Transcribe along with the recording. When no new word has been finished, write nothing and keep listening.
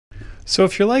So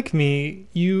if you're like me,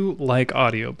 you like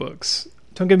audiobooks.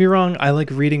 Don't get me wrong, I like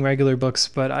reading regular books,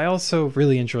 but I also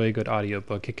really enjoy a good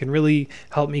audiobook. It can really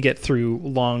help me get through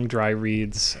long, dry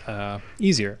reads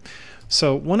easier.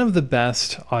 So one of the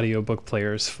best audiobook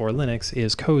players for Linux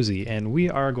is Cozy, and we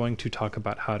are going to talk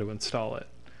about how to install it.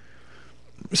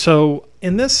 So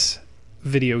in this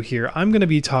video here, I'm going to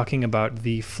be talking about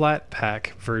the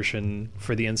Flatpak version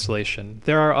for the installation.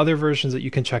 There are other versions that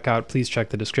you can check out. Please check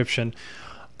the description.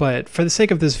 But for the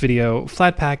sake of this video,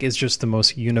 Flatpak is just the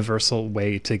most universal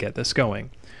way to get this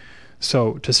going.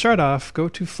 So to start off, go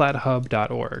to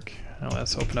flathub.org. Now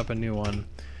let's open up a new one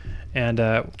and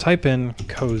type in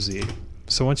Cozy.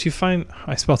 So once you find,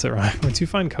 I spelled it wrong. Once you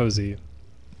find Cozy,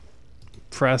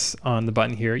 press on the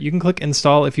button here. You can click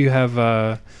install if you have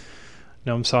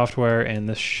GNOME software, and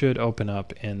this should open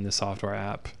up in the software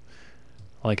app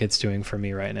like it's doing for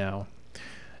me right now.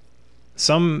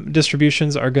 Some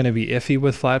distributions are going to be iffy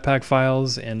with Flatpak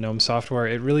files and GNOME software.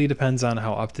 It really depends on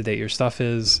how up-to-date your stuff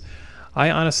is.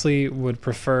 I honestly would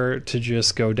prefer to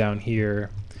just go down here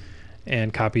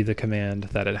and copy the command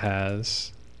that it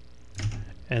has,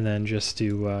 and then just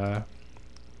do,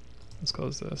 let's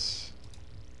close this.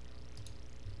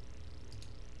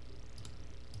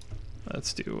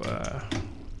 Let's do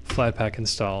Flatpak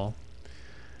install,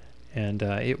 and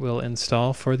it will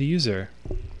install for the user.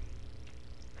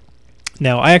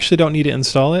 Now, I actually don't need to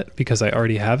install it because I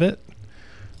already have it.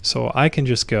 So I can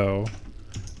just go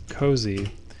Cozy,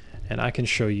 and I can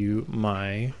show you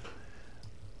my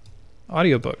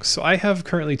audiobooks. So I have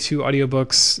currently 2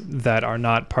 audiobooks that are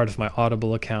not part of my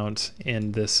Audible account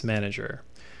in this manager.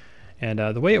 And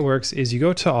the way it works is you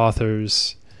go to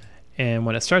authors, and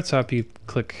when it starts up, you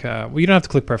click, well, you don't have to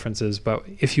click preferences, but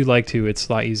if you like to, it's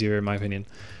a lot easier in my opinion.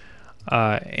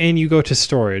 And you go to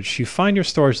storage. You find your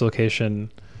storage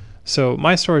location. So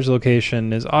my storage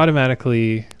location is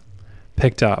automatically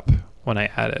picked up when I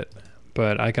add it,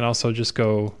 but I can also just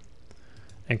go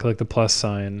and click the plus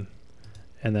sign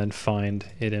and then find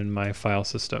it in my file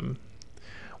system.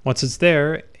 Once it's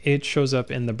there, it shows up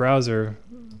in the browser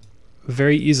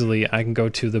very easily. I can go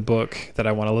to the book that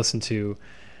I want to listen to.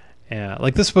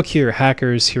 Like this book here,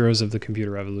 Hackers, Heroes of the Computer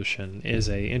Revolution, is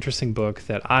an interesting book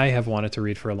that I have wanted to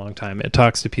read for a long time. It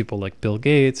talks to people like Bill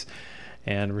Gates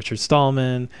and Richard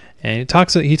Stallman, and he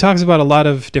talks about a lot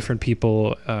of different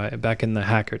people back in the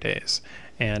hacker days.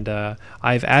 And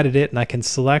I've added it, and I can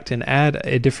select and add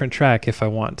a different track if I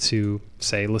want to,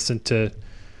 say, listen to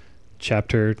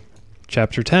chapter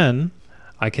 10.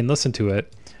 I can listen to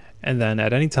it, and then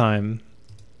at any time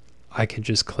I can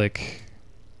just click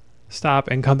stop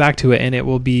and come back to it, and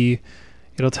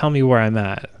it'll tell me where I'm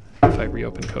at if I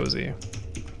reopen Cozy.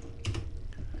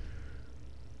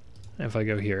 If I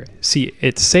go here, see,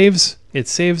 it saves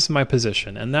my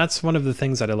position, and that's one of the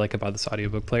things that I like about this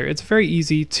audiobook player. It's very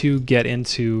easy to get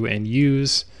into and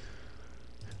use.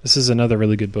 This is another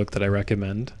really good book that I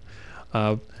recommend.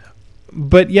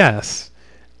 But yes,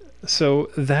 so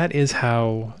that is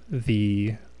how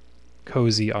the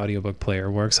Cozy audiobook player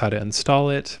works, how to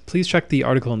install it. Please check the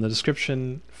article in the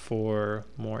description for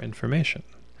more information.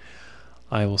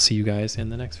 I will see you guys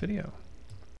in the next video.